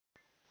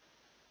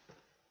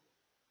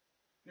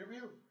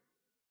Piu-piu.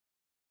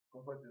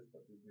 Cum faceți pe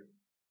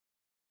piu-piu?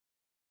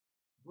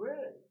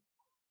 Băi,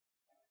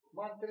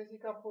 m-am trezit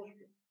ca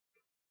pușcă.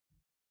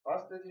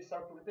 Astăzi e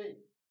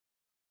Saturday.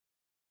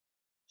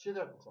 Ce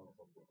dracu înseamnă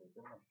Saturday? Că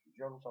nu știu,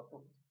 ziua lui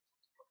Saturn.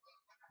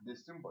 De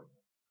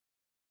sâmbătă.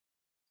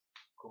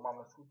 Cum am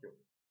născut eu.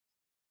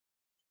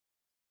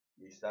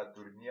 E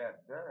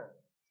saturnian, da.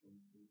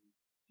 Sunt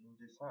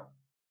Cingisan.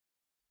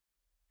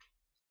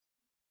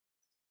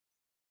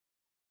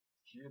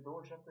 Și e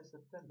 27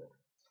 septembrie.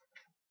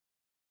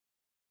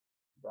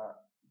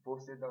 Da,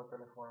 poți să-i dau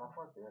telefon la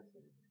față, ia să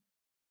vedem.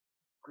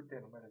 Câte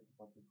numere se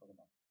poate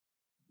informa?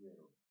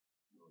 0,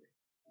 2,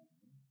 1,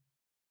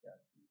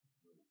 4,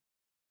 2,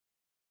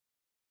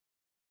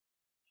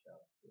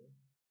 7,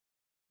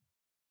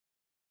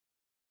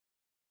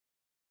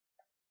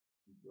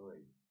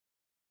 2,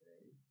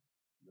 3,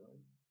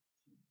 2,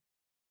 5.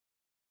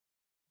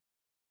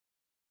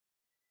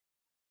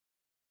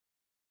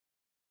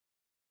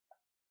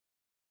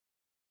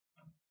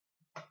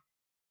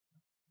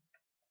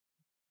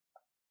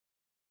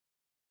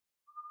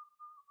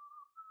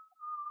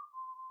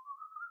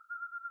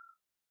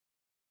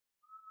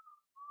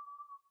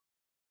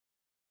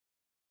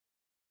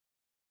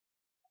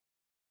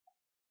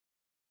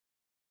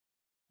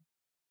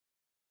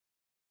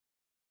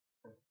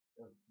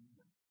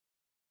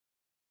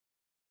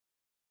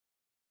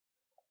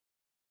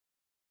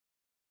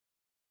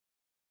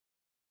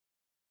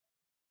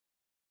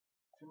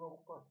 Ce m-a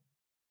ocupat?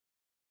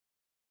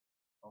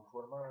 Am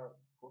format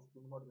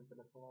fostul număr de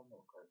telefon al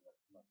meu, care mi-a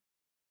sunat.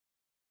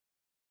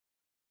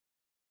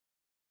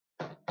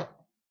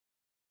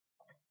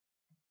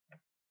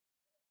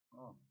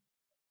 Ah.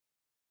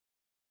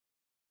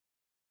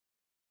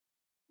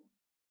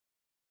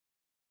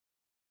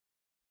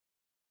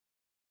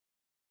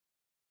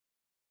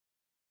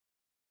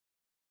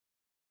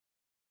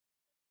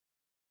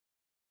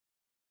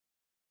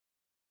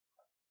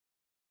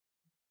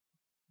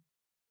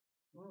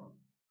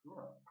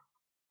 Sună.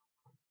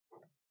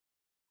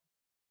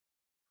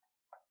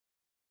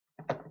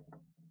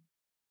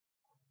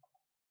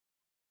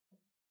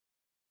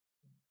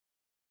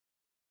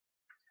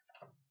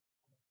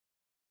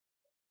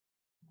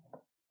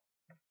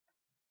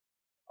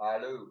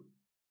 Alo.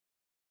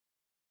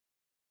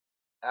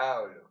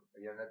 Aoleu,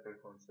 eu n-am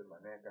telefon să mă,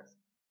 nu-i acasă.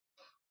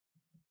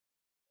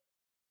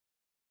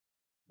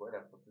 Bă,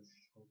 dar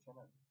totuși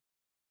funcționează.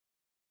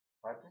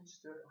 Atunci,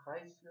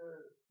 hai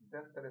să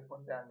dăm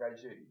telefon de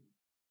angajării.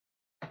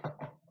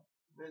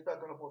 Deci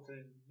dacă nu pot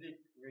să-i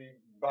zic,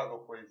 îi bag o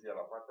poezie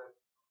la fată,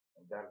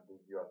 dar de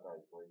ziua ta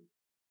îi voi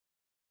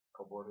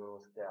coborî o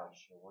stea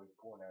și o voi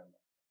pune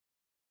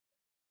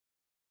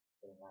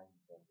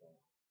înaintea ta,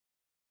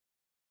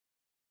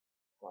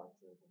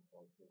 față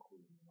cu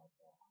inima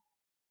ta.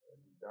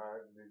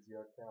 Dar de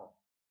ziua ta,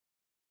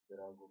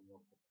 dragul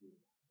meu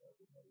copil,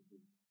 dragul meu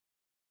iubit,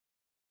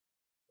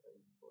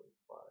 îi voi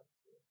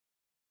face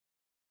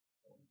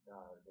un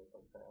dar de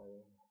pe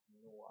care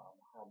nu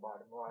am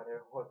habar, nu are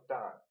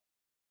hotar.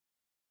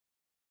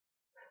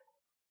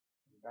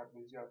 Dar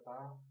de ziua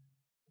ta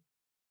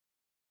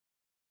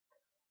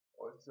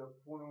o să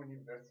pun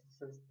universul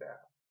să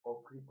stea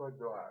o clipă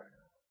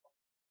doar.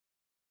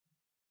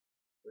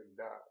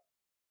 Da,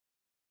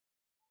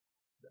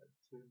 dar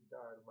ce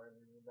dar mai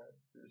minunat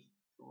ești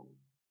tu,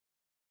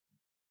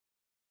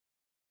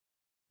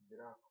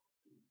 dragul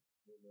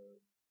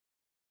meu,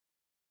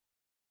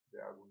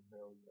 dragul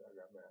meu,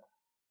 draga mea,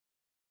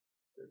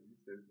 te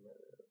visez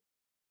mereu.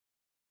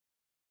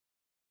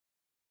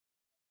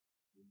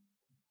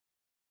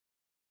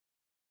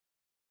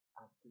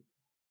 Atât.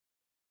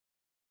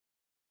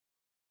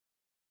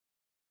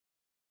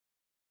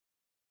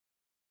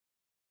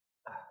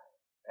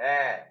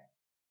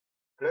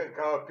 Plâng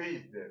ca o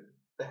pizdă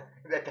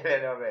de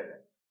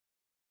telenovele.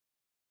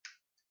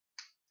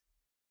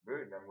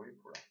 Bă, mi-a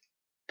murit pula.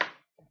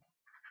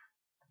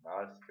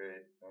 Asta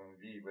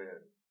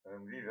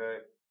îmi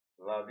vive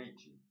la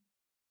vicii.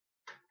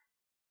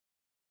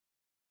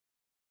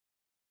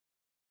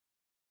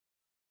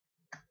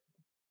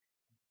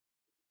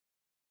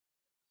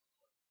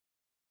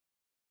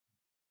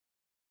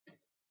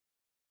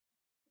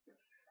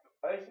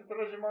 Hai să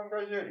tragem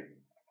angajării.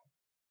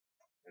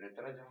 Le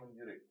tragem în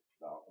direct.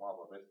 Da, acum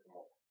vorbesc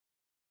frumos.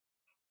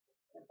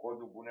 Cu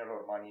codul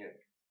bunelor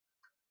maniere.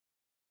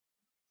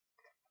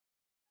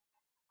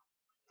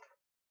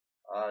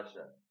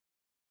 Așa.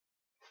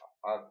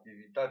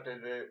 Activitate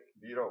de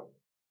birou.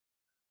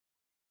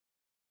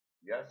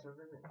 Ia să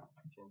vedem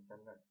ce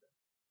înseamnă asta.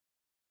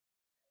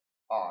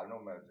 A, nu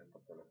merge pe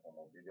telefon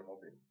mobil, de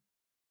mobil.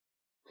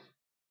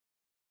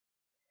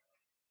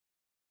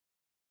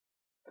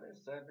 Trebuie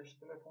să aibă și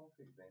telefon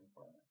fix de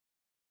implană.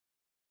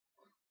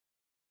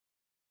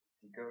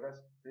 Și că vrea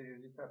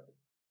seriozitate.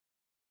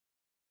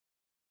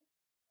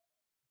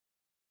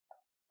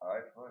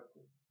 Hai, frate,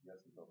 ia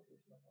să dau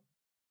flash la mine.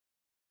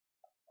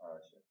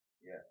 Așa,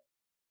 ia.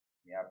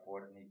 Mi-a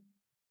pornit.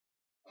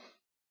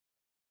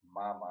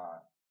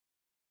 Mama.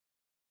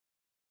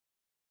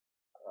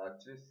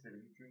 Acest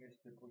serviciu nu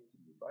este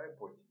posibil. Ba, e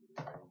posibil,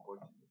 dar e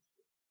imposibil.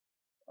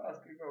 A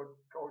scris eu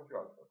caut eu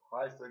altfel.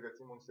 Hai să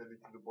găsim un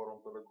serviciu după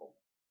Romtelecom.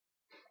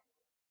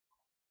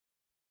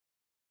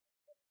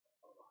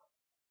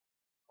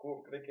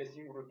 Cred că e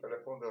singurul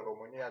telefon din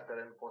România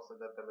care nu poate să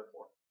dea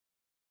telefon.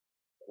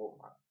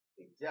 Cum?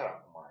 E chiar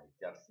acum, e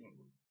chiar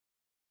singur.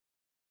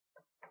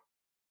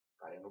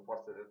 Care nu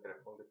poate să dea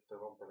telefon decât în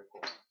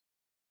Romtelecom.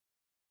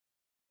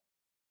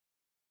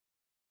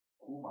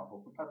 Cum? A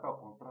făcut atâta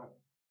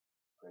contract.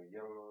 Că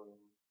el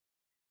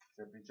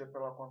se pricepe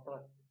la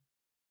contract.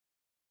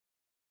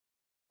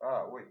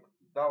 Uite,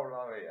 dau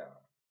la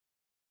ăia.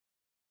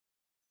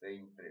 Să-i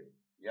întreb.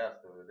 Ia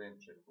să vedem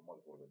ce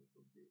frumos vorbesc cu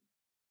ei.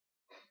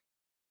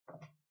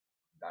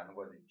 Dar nu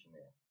vă zic cine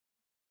e.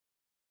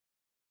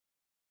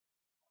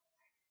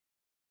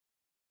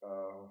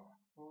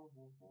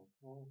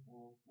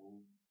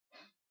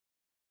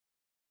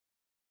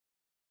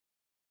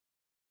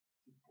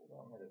 Ce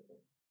pula mea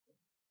de.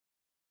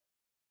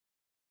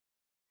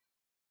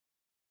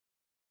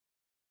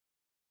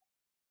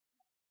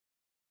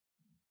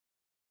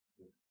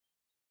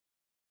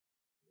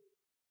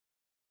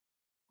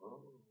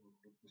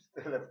 Pus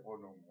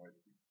telefonul, mă.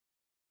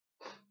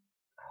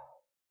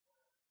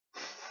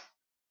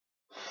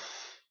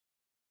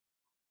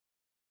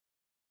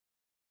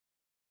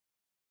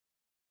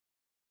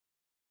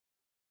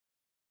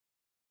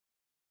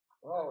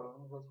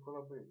 Nu vă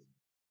scolă băieți.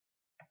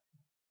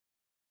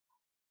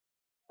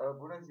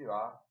 Bună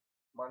ziua,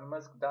 mă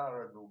numesc Dan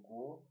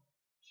Raducu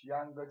și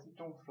am găsit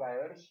un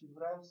flyer și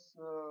vreau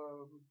să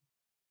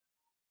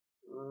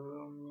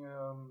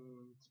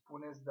îmi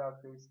spuneți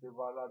dacă este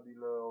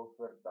valabilă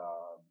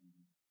oferta.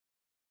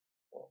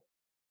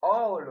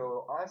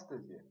 Aoleu,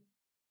 astăzi e.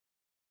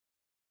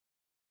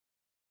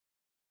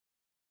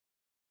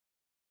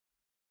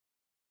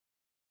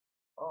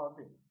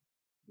 Bine.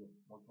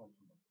 Bine, mulțumesc.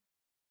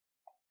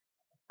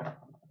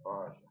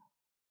 Așa.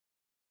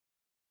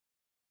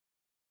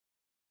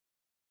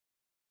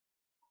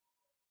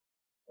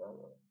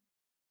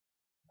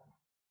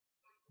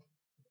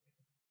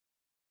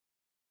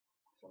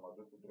 Să mă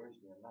duc cu drogi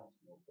din nas,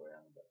 nu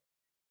voiam, dar.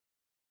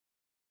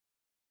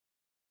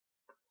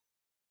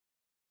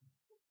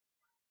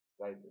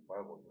 Stai, te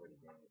bag o drogi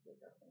din mine,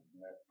 ca să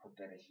nu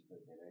putere și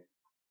vedere.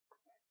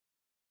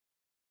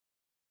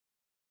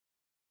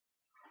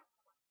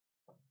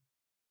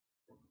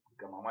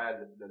 Că mama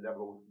aia dădea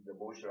de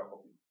băut și la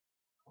copii.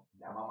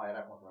 Dar mama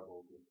era contra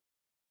băutul.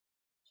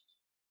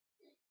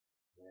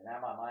 Venea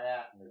mama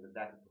aia, ne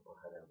dădea câte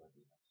păhărel de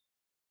tine.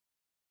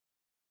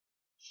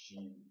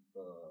 Și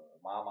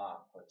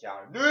mama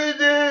făcea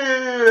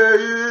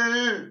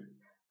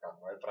ca să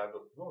mai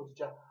traduc. Nu,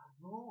 zicea,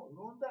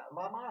 nu da,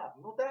 mama,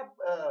 nu da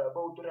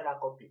băutură la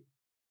copii.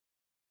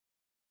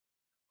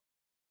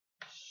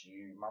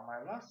 Și mama,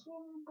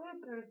 lasă-mi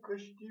băbe, că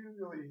știu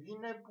eu, îi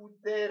vine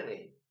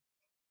putere.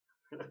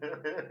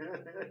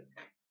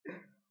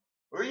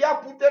 Îi ia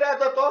puterea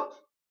de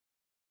tot?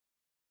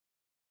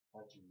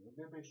 Face, nu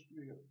bebe,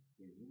 știu eu,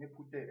 îi vine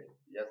putere.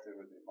 Ia să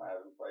vedem, mai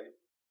ajuns aici.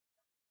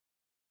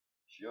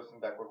 Și eu sunt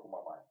de acord cu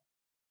mama aia.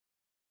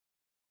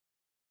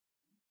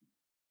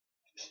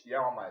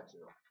 Știa mama aia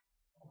ceva.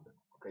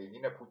 Că îi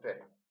vine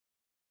putere.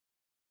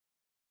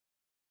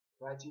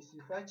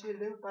 Se face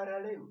leu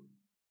paraleu.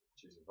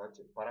 Ce se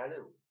face?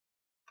 Paraleu.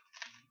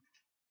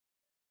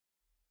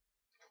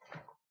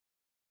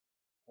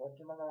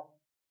 Face mama.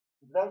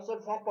 Vreau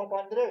să-l fac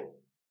Papa Andrei.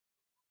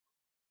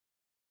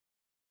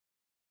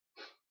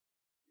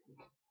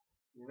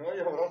 Nu,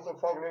 eu vreau să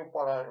fac leu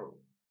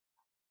paraleu.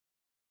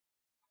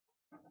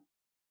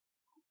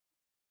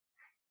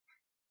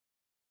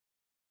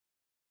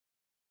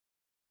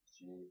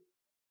 Și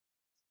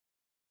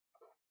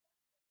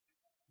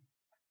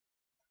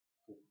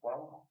se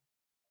spală.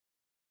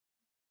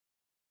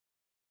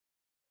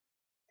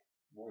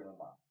 Bun,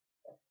 numai.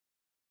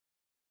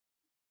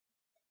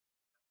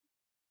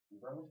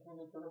 Dar nu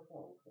spune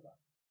telefonul ăla.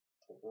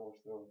 Că eu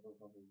știu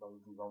să-ți dau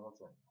ziua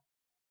mulțumesc.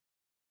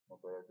 Mă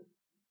băiate.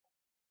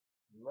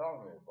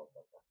 Nu e foarte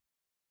asta.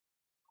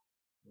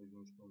 Nici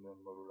nu spune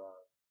numărul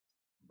la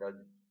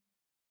Gadi.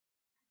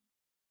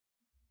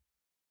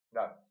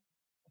 Da.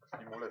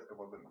 Stimulez că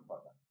vă dă în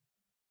fața.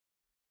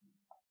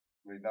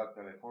 Îi dau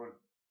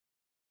telefon.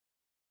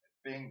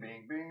 Bing,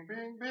 bing, bing,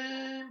 bing,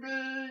 bing,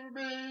 bing,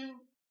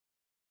 bing.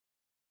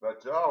 Dar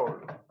ce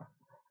aoleu?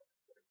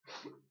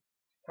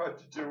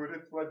 Face ce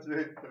urât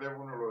face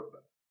telefonul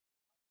ăsta.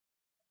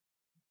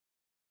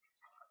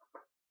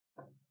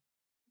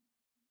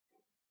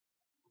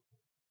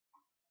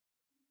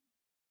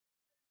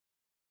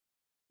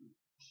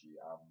 Și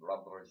am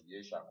luat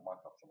drojdie și acum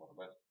ca să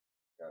vorbesc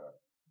că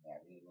mi-a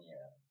zis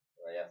mie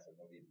ăia să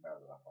nu vin de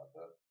la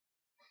fată.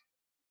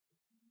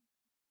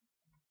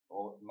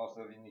 Nu o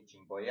să vin nici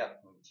în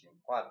băiat, nici în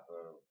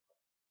fată.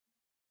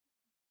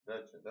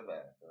 De ce? De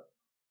aia.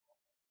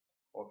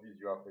 O fi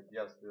ziua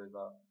fetiască,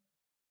 dar...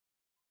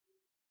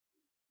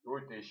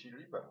 Uite, e și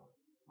liber.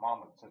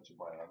 Mamă, ce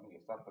băia la mine,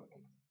 s-a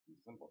perfect. E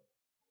simplu.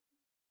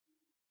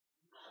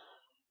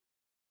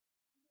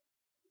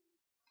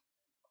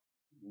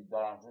 E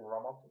doar am zis la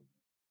motul.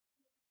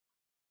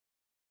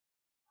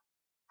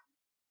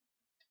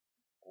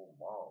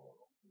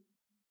 Wow.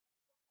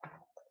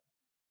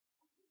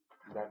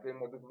 Dacă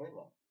mă duc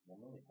mâine,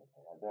 duminică,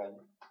 la 2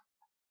 ani.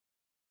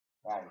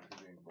 Hai, să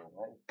vedem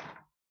cum,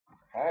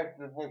 hai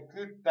să văd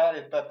cât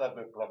tare tata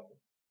de plată.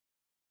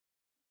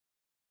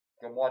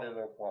 Că moare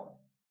de foame.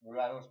 Nu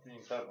l-anunț prin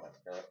internet,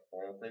 că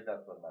o să-i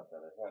dați la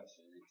telefon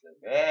și zice,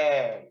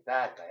 ei,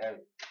 tata,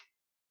 el.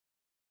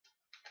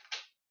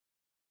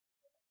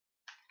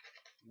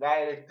 Da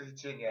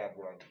electricienia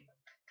bulangică.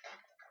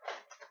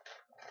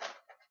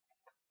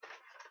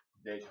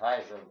 Deci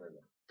hai să-l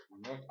vedem.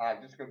 Nu, a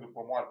zis că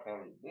după moartea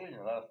lui. Bine,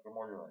 lasă că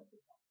mor eu.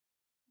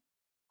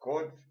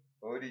 Cod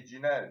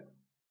original.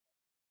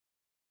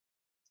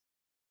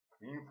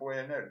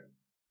 Infoener.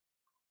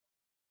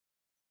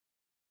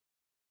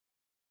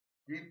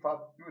 Tip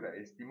factură,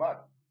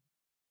 estimat.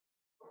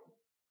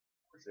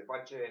 Se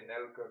face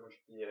Enel că nu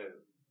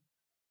știe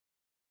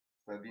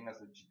să vină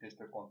să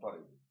citește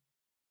contoarele.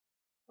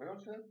 Păi o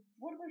să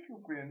vorbesc și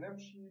eu cu Enel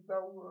și îi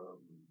dau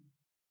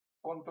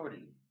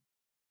contorii.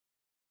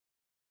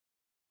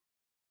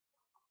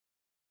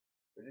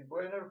 Zic,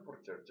 bă, Enel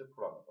Purcer, ce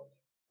plană faci?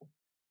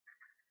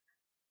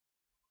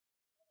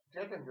 Fii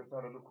atent, eu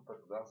sunt Răducu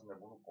pentru Dan, sunt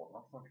nebunul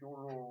porno, sunt fiul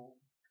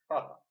lui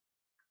tata.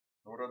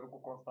 Nu Răducu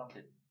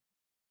Constantin.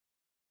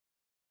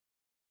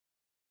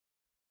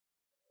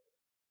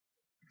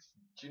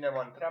 Cine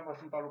mă întreabă,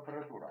 sunt al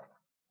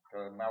lucrătura,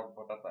 că mi-au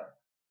după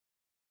tata.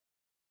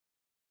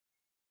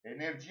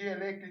 Energie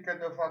electrică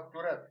de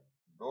facturat.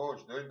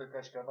 22 de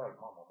cașcaval.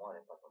 Mamă, moare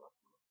tata la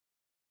cură.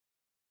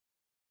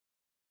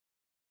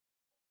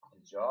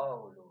 Deci,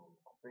 aoleu,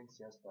 cu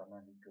pensia asta mea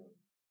mică.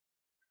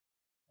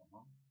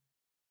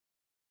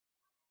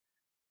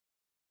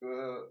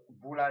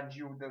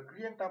 Bulangiul de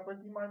client a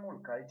plătit mai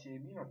mult, că aici e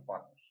minus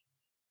 40.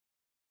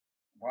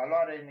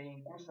 Valoarea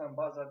neinclusă în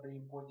baza de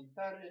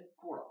impozitare,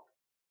 pula.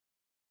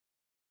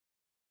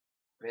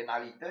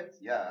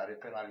 Penalități? Ia, are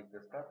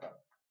penalități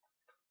tata?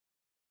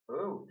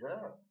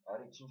 Da,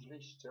 are 5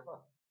 lei și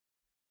ceva.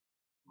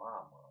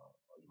 Mamă,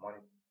 îi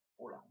moare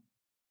pula.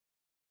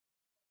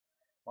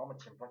 Mamă,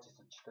 ce-mi place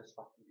să citesc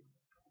facturile.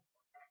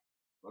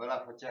 Ăla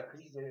făcea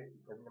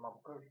crize, pe mine m-a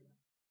bucat.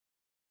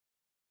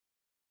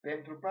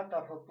 Pentru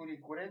plata facturii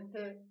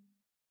curente,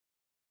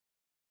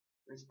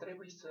 îți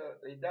trebuie să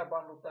îi dea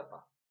bani lui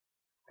tata.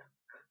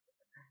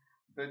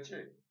 De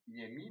ce?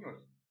 E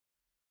minus.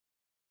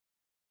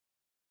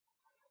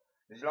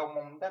 Deci la un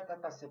moment dat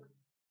tata se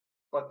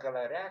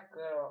păcălărea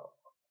că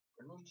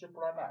nu știu ce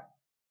pula mea.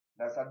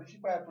 Dar s-a dus și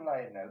băiatul la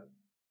Enel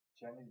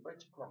și a zis, băi,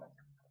 ce pula mea?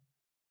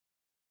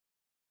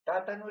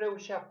 Tata nu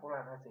reușea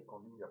pula mea să-i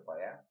convingă pe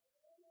aia.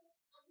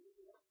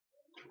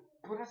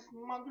 Până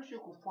m-am dus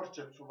eu cu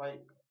forcepsul la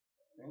ei.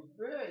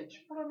 Băi,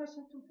 ce pula mea se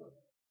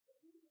întâmplă?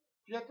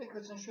 Fii atent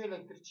că sunt și eu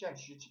electrician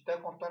și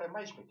citea contoare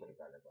mai șmechere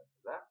ca ale voastre,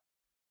 da?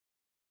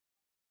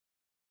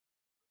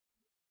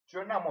 Și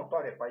eu n-am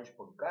motoare pe aici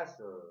pe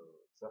casă,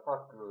 să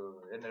fac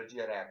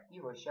energie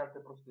reactivă și alte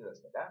prostii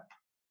astea, da?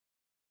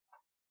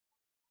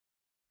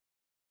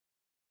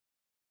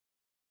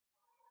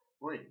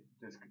 Uite,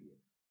 ce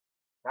scrie.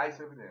 Hai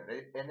să vedem.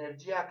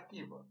 Energie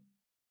activă.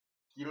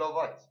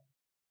 Kilowatt.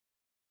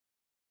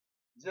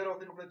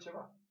 0,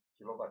 ceva.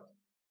 Kilowatt.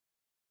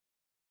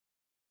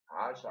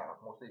 Așa,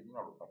 acum o să-i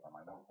vină lui tata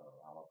mai mult,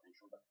 am apris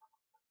și un dat.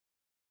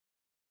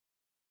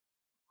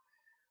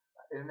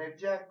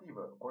 Energie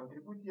activă.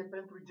 Contribuție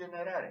pentru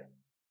generare.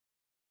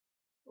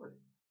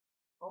 Uite,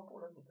 o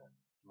pulă mică.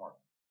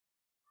 Moartă.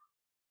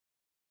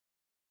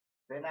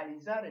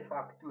 Penalizare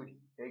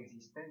facturi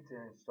existențe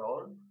în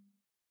sol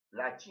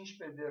la 15.09.2014.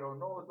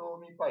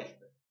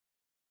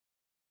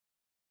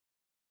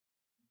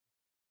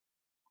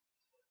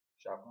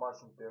 Și acum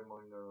suntem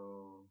în...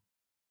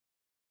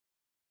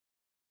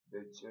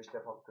 Deci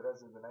ăștia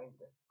facturează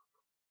dinainte.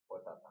 Pe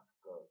tata,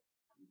 că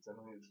să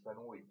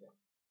nu uite.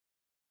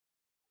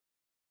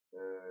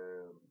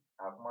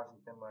 Acum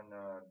suntem în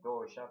 27.09.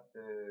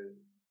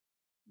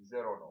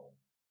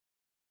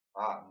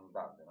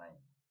 Da,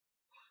 dinainte.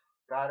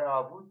 Care a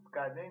avut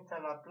scadența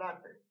la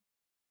plată.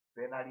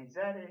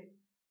 Penalizare.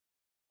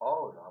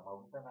 Am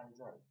avut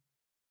penalizare.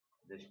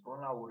 Deci până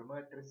la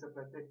urmă trebuie să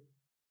plătești.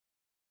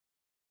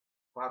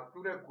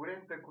 Factură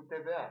curentă cu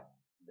TVA.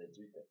 Deci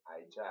uite,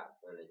 aici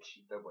îl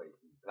excită, băi,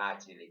 îmi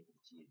place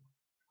electricii.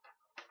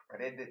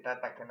 Crede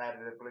tata că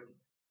n-are de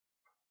plătit.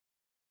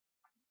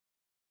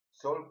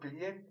 Sol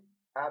client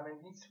a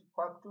venit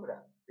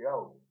factura.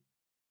 Iau.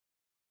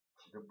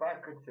 Și după aia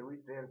când se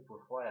uită el pe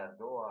foaia a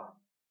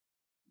doua,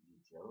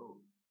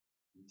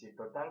 zice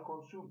total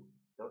consum.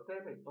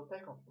 Tot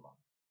ai consumat.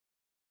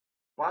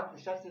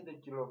 46 de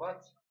kW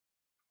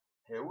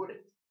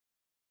heure.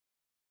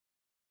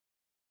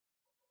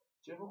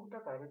 Ce-a făcut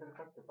tata? Are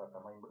dreptate tata.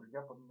 M-a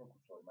îmbrâgea pe mine cu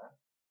sormea.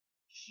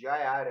 Și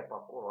aia are pe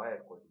acolo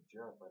aer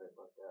condiționat, are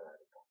toate aia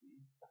are pe acolo.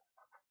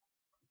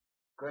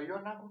 Că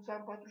eu n-am cum să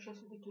am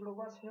 46 de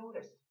kW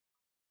heures.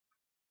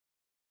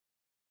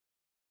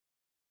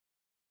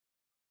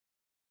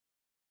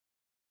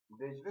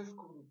 Deci vezi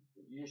cum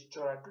ești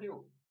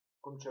cioracliu,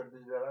 cum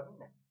ciordești de la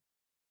mine.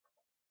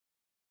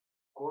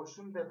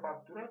 Consum de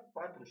facturat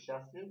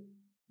 46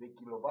 de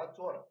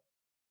kWh.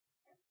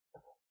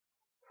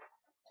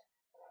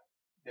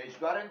 Deci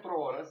doar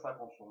într-o oră s-a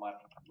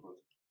consumat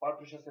brusc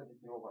 46 de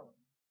kW.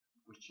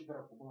 Păi ce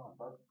dracu, bă, am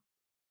dat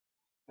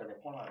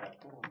telefon la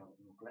reactorul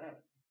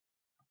nuclear?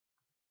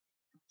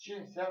 Ce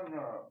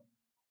înseamnă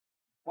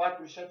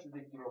 46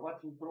 de kW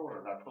într-o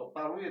oră? Dar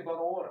totalul e doar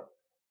o oră.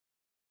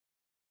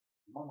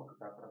 Mamă,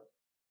 cât a tras.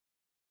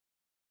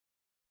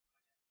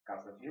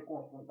 Ca să fie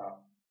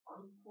consumat,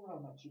 cât pula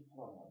mea, ce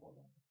pula mea,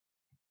 bă?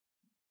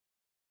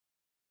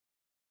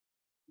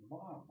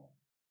 Mamă,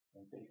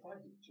 un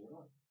trifazic,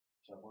 ceva.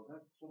 Și-a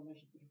băgat sora mea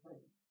și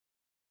trifazic.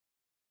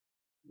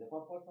 De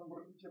fapt, poate să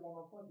îmbrădice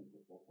monofazică,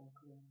 sau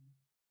fac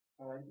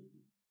adică.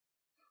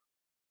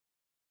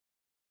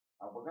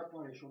 A băgat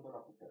un reșou de la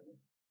putere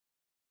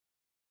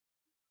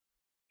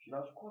și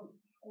l-a scurs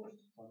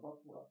să-mi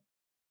bat pula.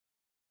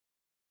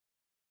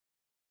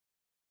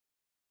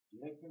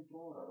 Direct într-o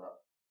oră,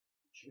 dar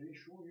ce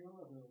reșou e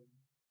ăla de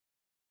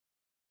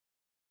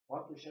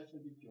 46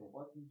 de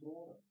kW într-o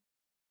oră?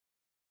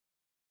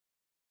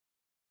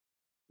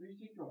 Păi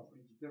zic eu, un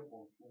frigider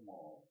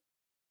consumă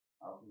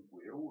acum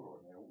cu euro,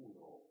 în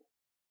euro.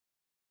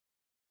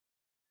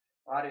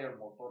 Are el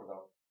motor,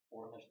 dar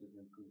pornește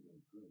din când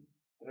în când.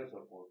 Trebuie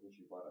să-l folosești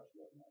și vara și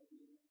iarna.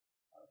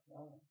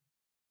 Așa.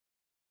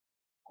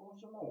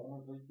 Consumă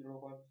 1-2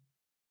 kW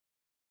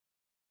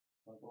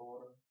într-o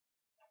oră.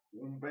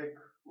 Un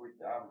bec,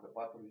 uite, am de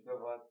 40 de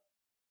W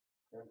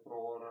într-o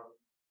oră.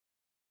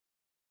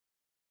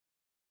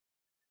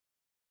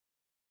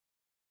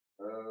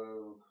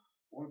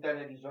 Un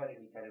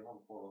televizor care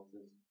nu-l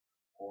folosesc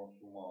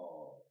consumă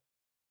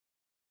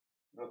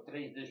vreo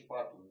 30,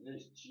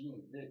 40,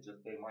 50,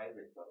 ăsta e mai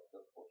vechi, dar să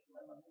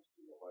consume mai mulți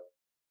kW.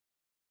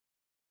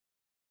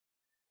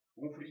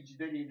 Un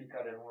frigider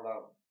care nu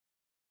l-am.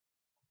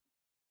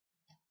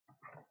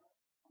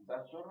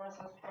 Dar sora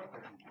s-a spart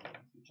aici,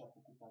 nu știu ce a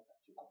făcut asta,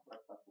 ce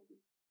contract a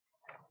făcut.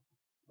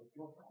 Pentru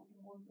că a făcut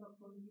un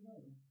contract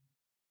original.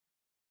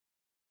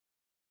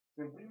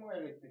 Sunt primul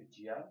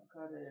electrician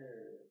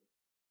care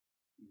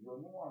eu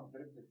nu am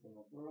drept de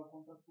semnătură la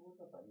contractul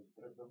ăsta, nici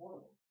drept de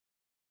vorbă.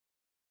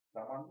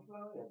 Dar m-am dus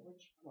la ăia, bă,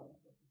 ce plană a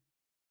făcut?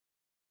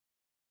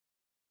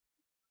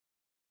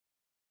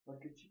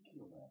 Parcă ce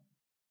chilă aia?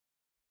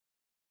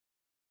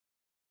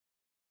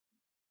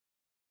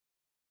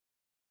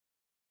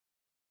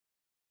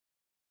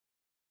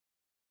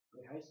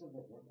 Păi hai să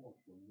vedem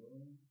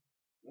consumul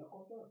la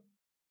control.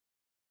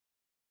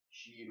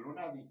 Și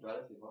luna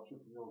viitoare se fac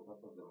surprize o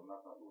dată de luna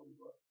ta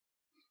viitoare.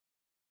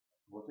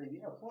 O să-i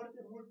vină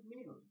foarte mult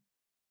minus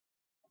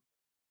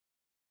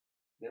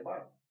de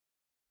bani.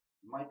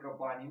 Mai că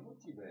banii nu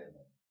ți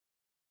vreme.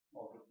 Nu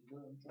o să ți dă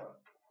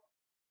niciodată.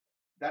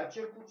 Dar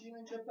cel puțin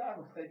începe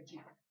anul fericit.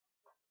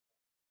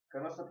 Că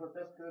nu o să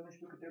plătească nu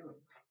știu câte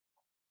luni.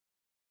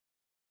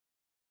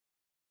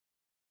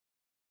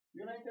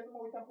 Eu înainte nu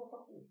mă uitam pe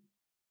facturi.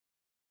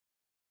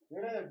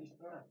 Era el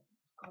disperat.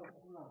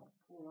 Calcula,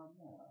 pula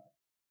mea.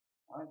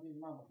 Am zis,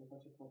 mamă, se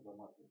face prost de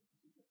mată.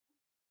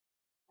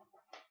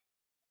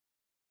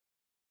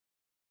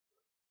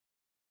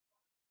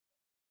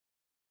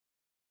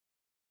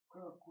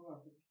 Calcula,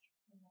 să ce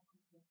pula mea.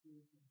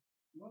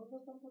 Nu am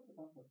dat tot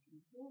am făcut.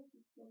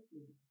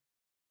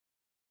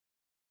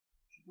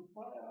 Și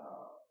după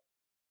aia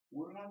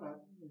urla la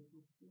tine.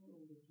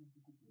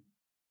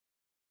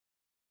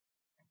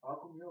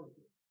 Acum eu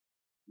uite.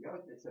 Ia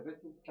uite, să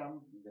vezi ce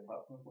am de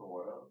fapt într-o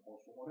oră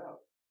consumul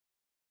real.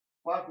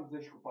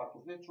 40 cu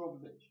 40,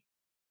 80.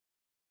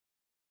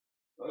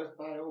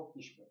 Ăsta e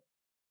 18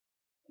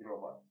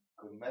 kW.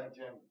 Când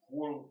mergem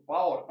full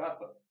power,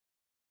 tată.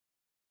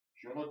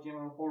 Și eu nu țin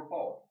în full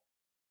power.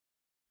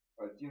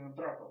 Îl țin în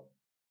throttle.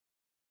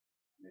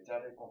 Deci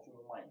are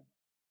consumul mai mic.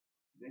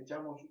 Deci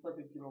am 100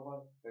 de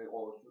kW,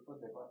 100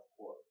 de W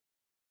pe oră.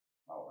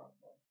 La ora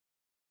asta.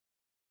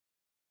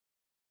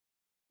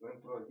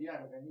 Într-o zi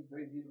ar veni 2,4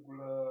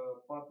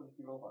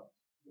 kW.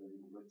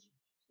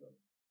 2,5.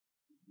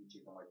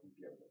 Zice că mai cum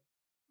pierde.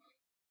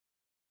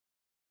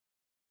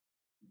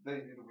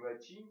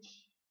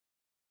 2,5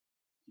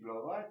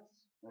 kW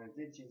în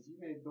 10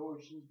 zile e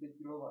 25 de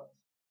kW.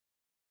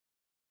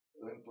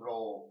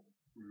 Într-o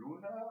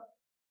lună,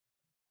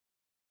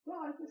 da,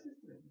 hai că se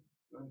strânge.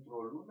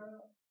 Într-o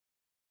lună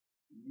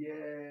e...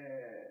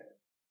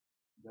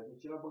 Dar de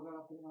ce l-a băgat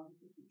la prima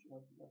vizită? Ce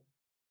l-a țigat?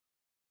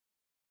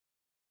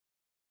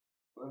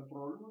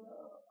 Într-o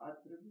lună ar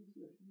trebui să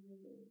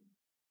fie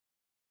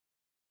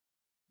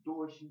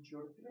 25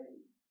 ori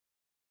 3.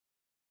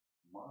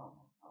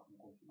 Mamă, acum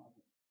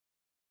consumator.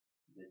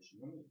 Deci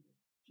nu minte.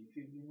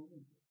 Cifre din nu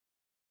minte.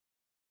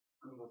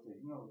 Când o să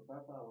vină lui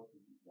tata, o să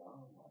zic, da,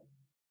 mai.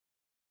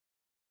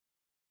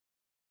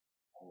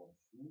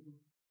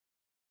 Consum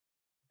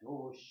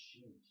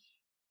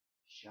 25,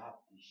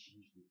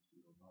 75 de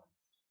kW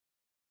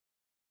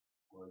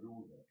pe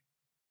lună.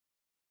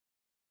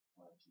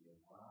 Face,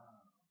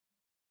 wow.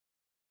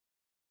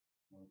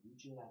 Mă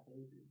duce la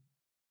trebuie.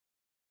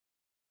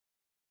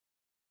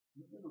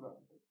 Nu te duc la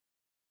trebuie.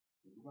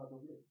 Te duc la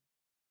doble.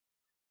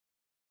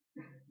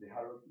 De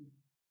halotin.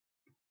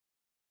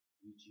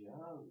 zice,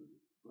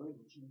 băi,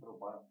 duci într-o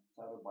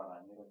țară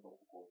bananieră sau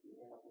cu copii,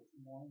 la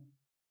puțin oameni.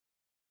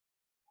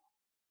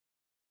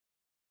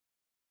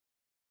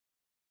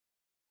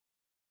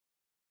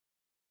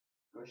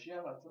 Că și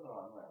ea la țară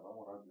la noi, aveam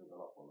un radio de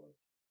la Polonia.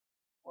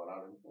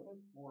 Ăla îl înțeleg,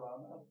 pula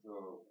mea, să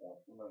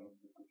consume nu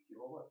știu câți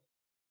kilowatt.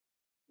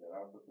 Era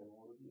altă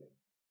tehnologie.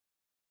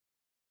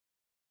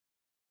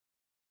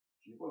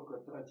 Și bă, că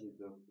trage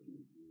de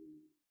frig,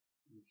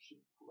 nu știu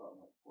ce pula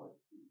mea, poate,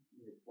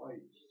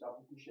 și s-a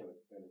făcut și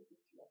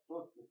electricitatea.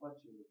 Tot se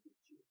face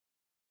electricitate.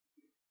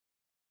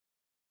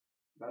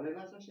 Dar le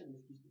lasă așa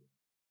deschise.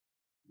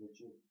 De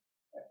ce?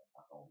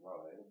 Dacă am luat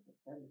la el,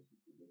 stai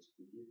deschise. Deci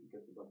să fie frică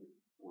să bate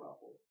pula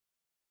acolo.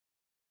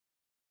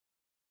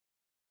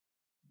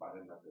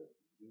 Barem dacă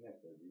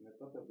vine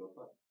toată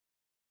dotat.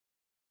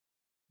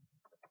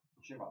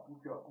 Ce mă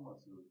apuc eu acum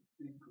să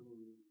stric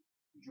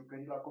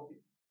jucării la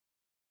copii?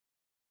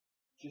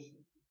 Ce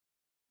sunt?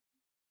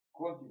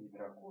 Contii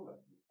Dracula,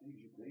 să stric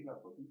jucării la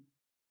copii?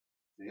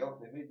 Să iau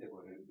femei de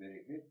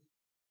beregheți?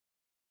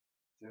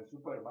 Să-mi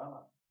supăr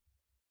mama?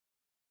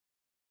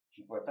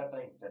 Și pe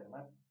tata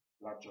internat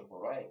la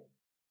ciocoroaie?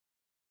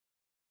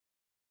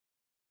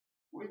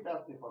 Uite,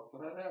 asta e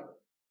factura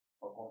reală,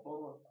 pe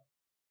contorul ăsta.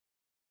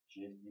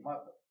 Și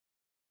estimată.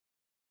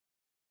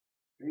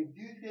 Păi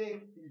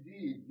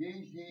defectiv.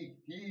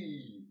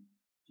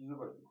 Ce să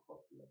vă știu cu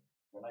factura?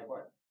 Că n-ai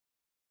bani.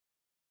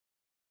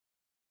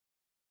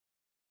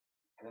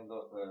 Când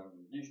o să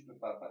zici tu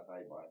tata că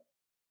ai bani,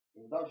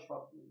 îți dau și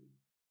factura.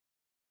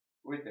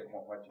 Uite cum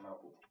o facem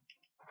acum.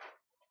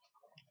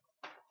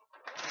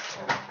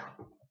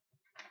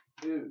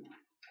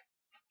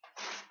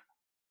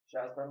 Și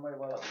asta nu mai e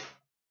valabil.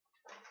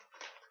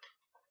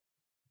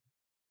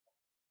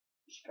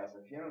 Și ca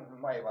să fie nu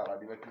mai e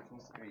valabilă când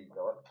sunt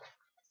scriitor,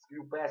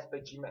 scriu pe ea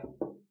specimen.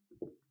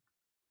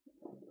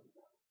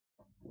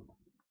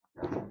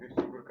 Ca să fiu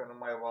sigur că nu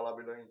mai e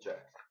valabilă nici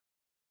aia.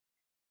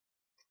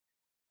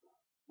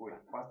 Uite,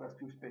 pe asta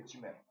scriu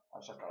specimen.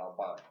 Așa ca la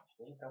bară.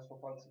 Știi? Ca să o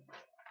falsific.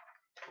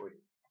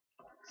 Uite.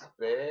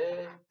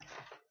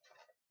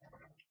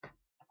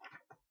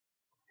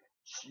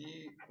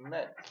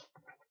 Specimen.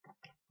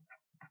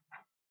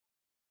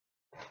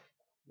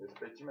 De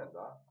specimen,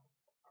 da?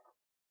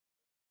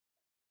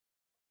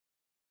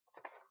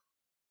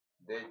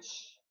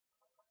 Deci,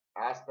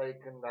 asta e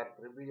când ar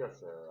trebui eu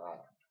să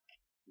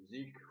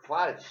zic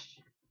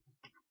falși.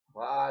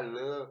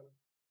 Falsâ-i.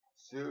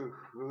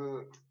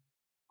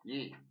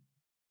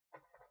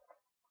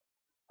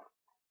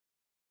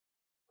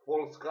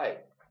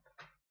 Polskai.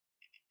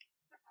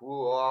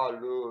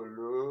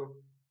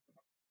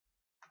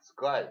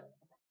 Sky.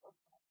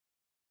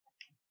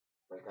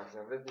 Păi ca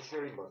să vezi și o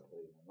limbă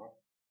străină,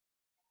 nu?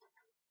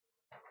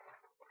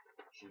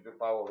 Și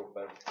după aia o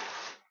rupem.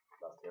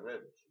 Dar se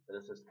vede. Și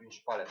trebuie să scrii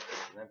și pe alea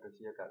specimen pe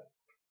fiecare.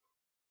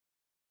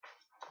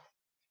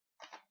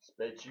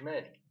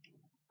 Specimen.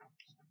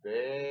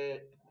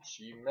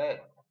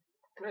 Specimen.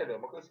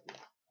 Crede-mă că scrie.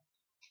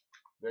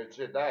 De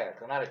ce? De-aia,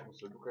 că n-are cum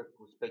să ducă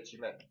cu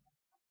specimen.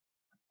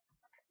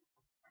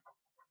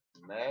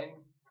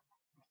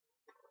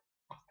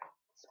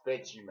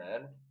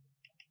 Specimen.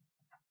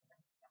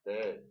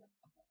 Specimen.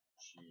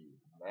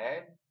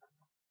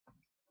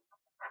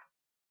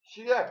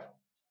 Și iar,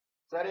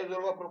 s-a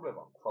rezolvat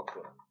problema cu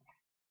factura.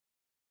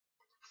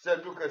 Se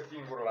ducă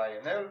singur la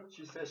Enel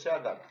și se-și ia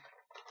data.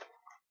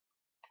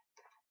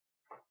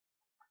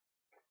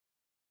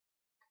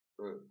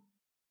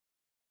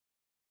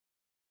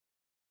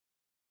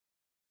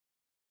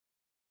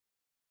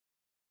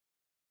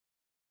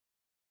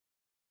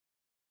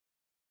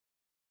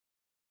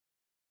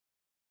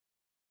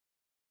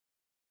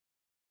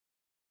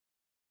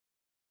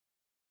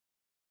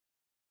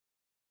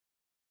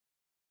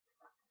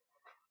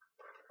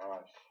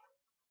 Așa.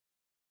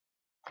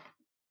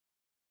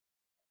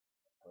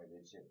 Păi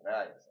de ce?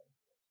 Aia să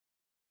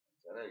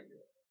înțeleg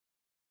eu.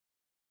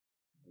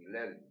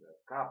 Dileli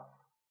de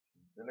cap.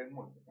 Înțeleg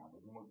multe, că am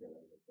văzut multe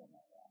legături.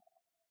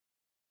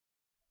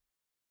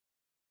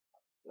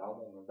 La un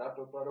moment dat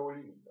totul are o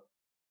limită.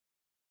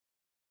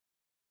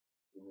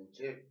 Când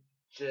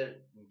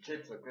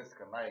începi să crezi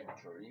că n-ai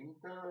nicio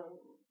limită,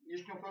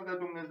 ești un fel de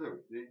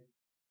Dumnezeu, știi?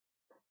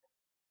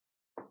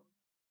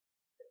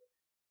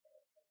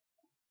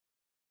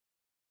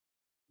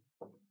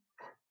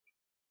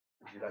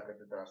 Și dacă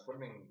te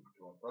transformi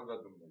într-un fel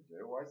de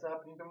Dumnezeu, hai să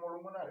aprindem o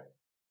lumânare.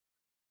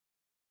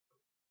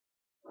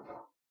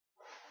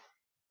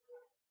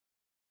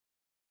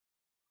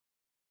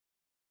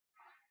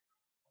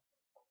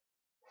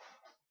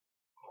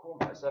 Cum?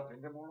 Hai să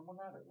aprindem o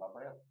lumânare la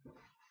băiat.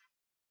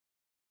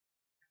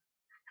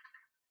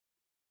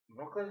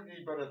 Nu că-ți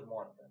liberezi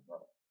moartea,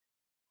 dar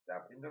te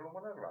aprinde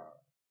lumânări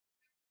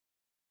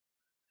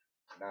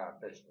la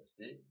pește,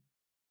 știi?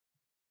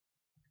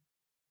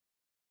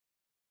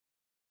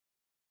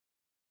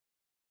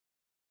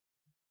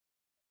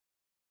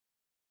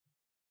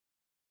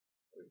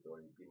 Uite, o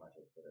limpim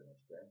așa se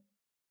rănește.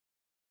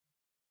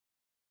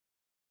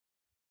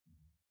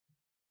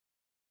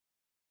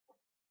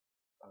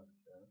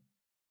 Așa.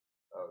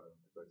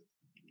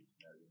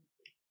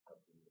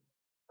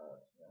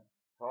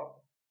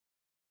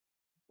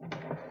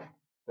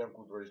 stăm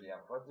cu drojdia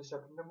în față și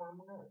aprindem o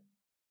lumânare.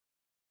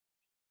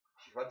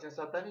 Și facem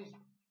satanism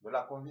de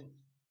la convins.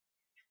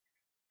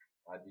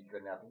 Adică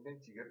ne aprindem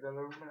țigări de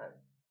la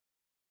lumânare.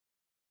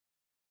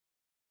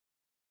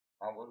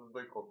 Am văzut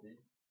doi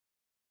copii,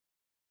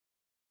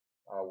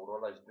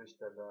 Aurora și de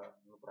ăștia, dar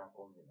nu prea-mi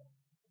convine.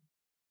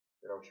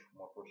 Erau și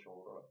fumători și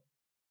Aurora.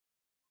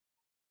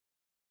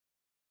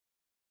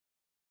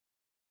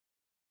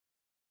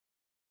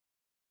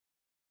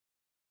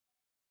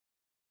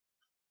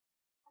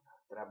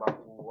 Treaba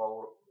cu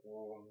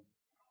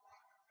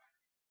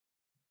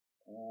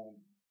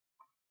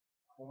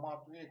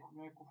fumatul ei,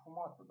 cum e cu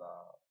fumatul,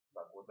 dar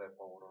dacă o dai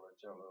pe o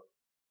rălăceală,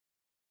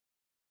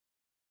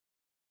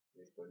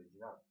 ești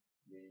original.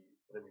 Ei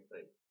premii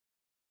 3.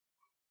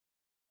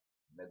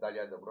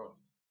 Medalia de bronz,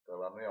 că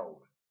la nu e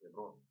aur, e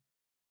bronz.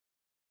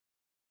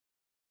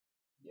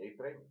 Ei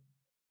premii.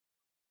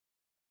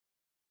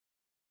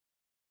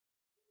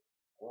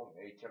 Cum?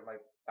 Ei cel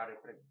mai tare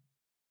premiu.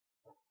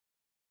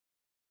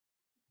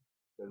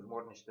 Îți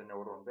mor niște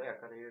neuroni de aia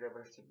care e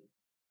irreversibil.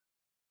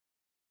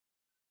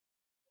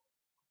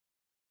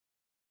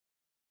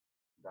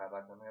 Dar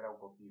dacă nu erau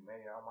copiii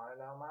mei,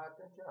 am mai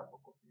atenționat pe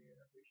copiii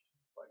mei, că ești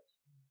faci.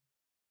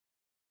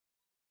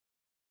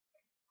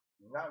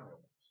 N-am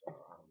eu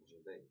să am grijă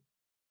de ei.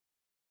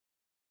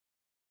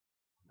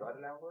 Doar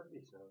le-am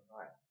vorbit să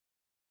aia.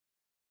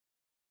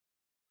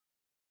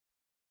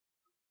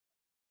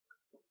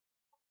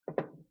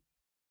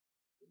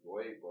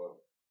 Voi,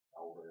 bă,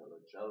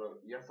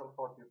 Aurelăceală, ia să-l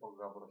fac eu pe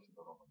Gavroșii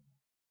de România.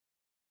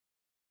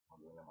 Mă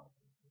gândeam asta,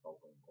 să dau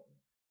pe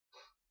internet.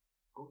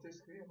 Cum se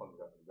scrie, mă,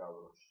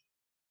 Gavroș?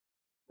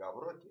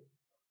 Gavroche?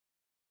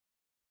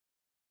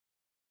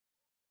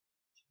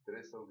 Și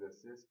trebuie să-l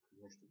găsesc,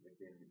 nu știu, cred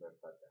că e în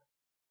Libertatea.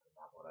 Când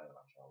apărea el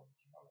așa,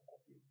 original, un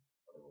copil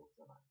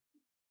revoluționar.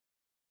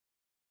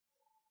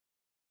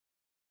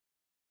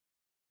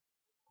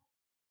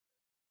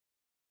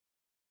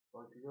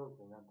 Uite, eu,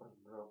 că mi-am tras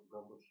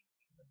Gavroș.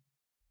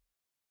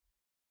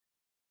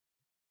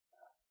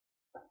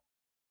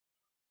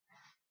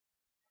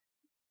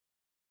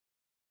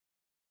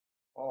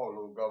 Oh,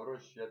 lui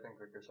Gavroș, iată,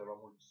 cred că și-a luat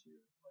mulți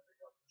numai de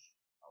Gavroș.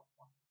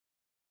 Acum.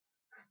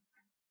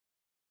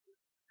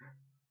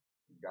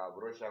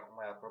 Gavroș acum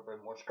e aproape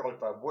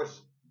moșcalta Boș,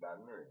 dar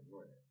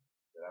nu e.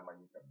 Era mai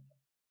mică.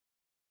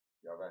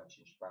 Eu aveam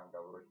 15 ani,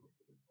 Gavroș, nu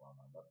știu cum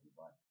am dat pe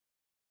bani.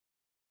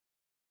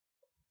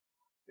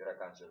 Era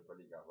cancer pe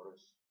Liga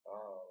Gavroș.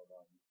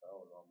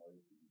 Am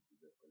mărit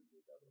de pe Liga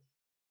Gavroș.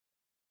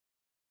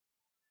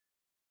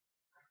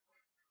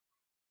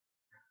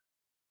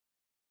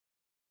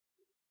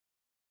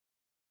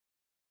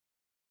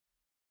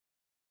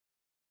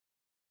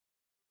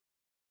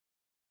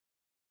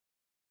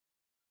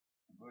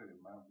 Băi,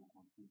 mai am făcut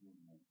un studiu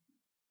în Memphis.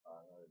 Nu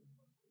are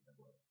nimeni cu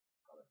nevoie.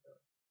 Caracter.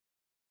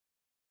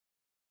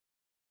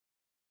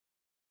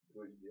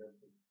 2 de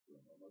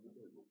ani, am adus de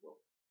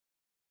lucru.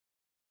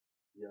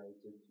 Ea e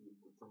ce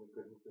puține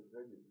cărnițe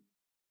credible.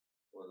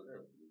 O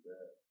leu,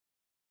 de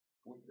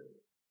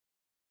putere.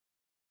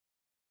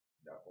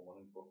 Dacă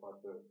mănânc pe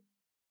fată,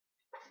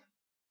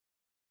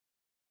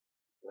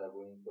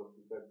 trebuie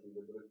intoxicații de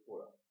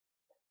brăspura.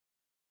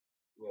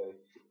 Ea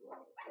e și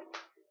plană.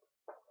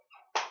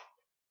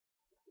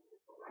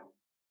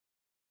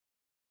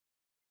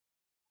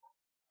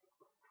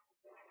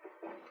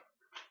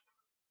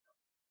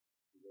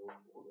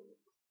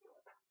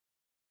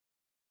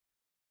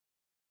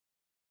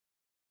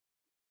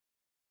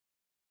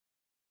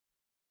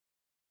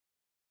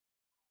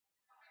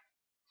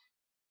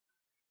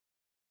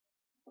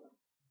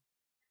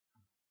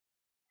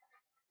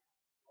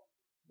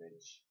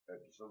 Deci,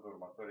 episodul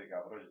următor e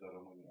Gavroș de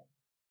România.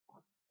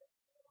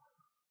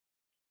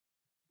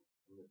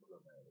 Unde pula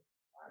mea e?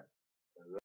 Hai.